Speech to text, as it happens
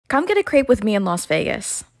Come get a crepe with me in Las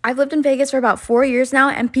Vegas. I've lived in Vegas for about 4 years now,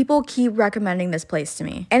 and people keep recommending this place to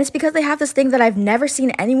me. And it's because they have this thing that I've never seen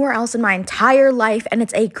anywhere else in my entire life, and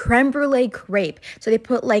it's a creme brulee crepe. So they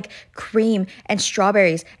put like cream and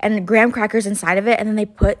strawberries and graham crackers inside of it, and then they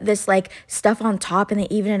put this like stuff on top, and they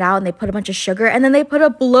even it out, and they put a bunch of sugar, and then they put a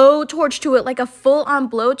blowtorch to it, like a full-on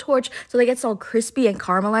blowtorch, so they get all crispy and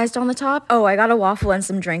caramelized on the top. Oh, I got a waffle and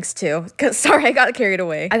some drinks too. Sorry, I got carried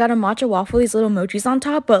away. I got a matcha waffle, these little mochis on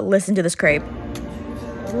top, but listen to this crepe.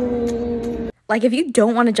 Like, if you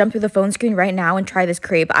don't want to jump through the phone screen right now and try this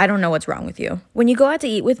crepe, I don't know what's wrong with you. When you go out to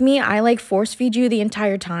eat with me, I like force feed you the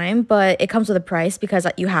entire time, but it comes with a price because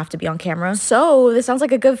you have to be on camera. So this sounds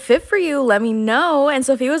like a good fit for you. Let me know. And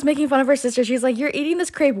Sophia was making fun of her sister. She's like, you're eating this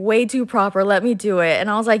crepe way too proper. Let me do it. And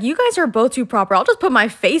I was like, you guys are both too proper. I'll just put my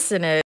face in it.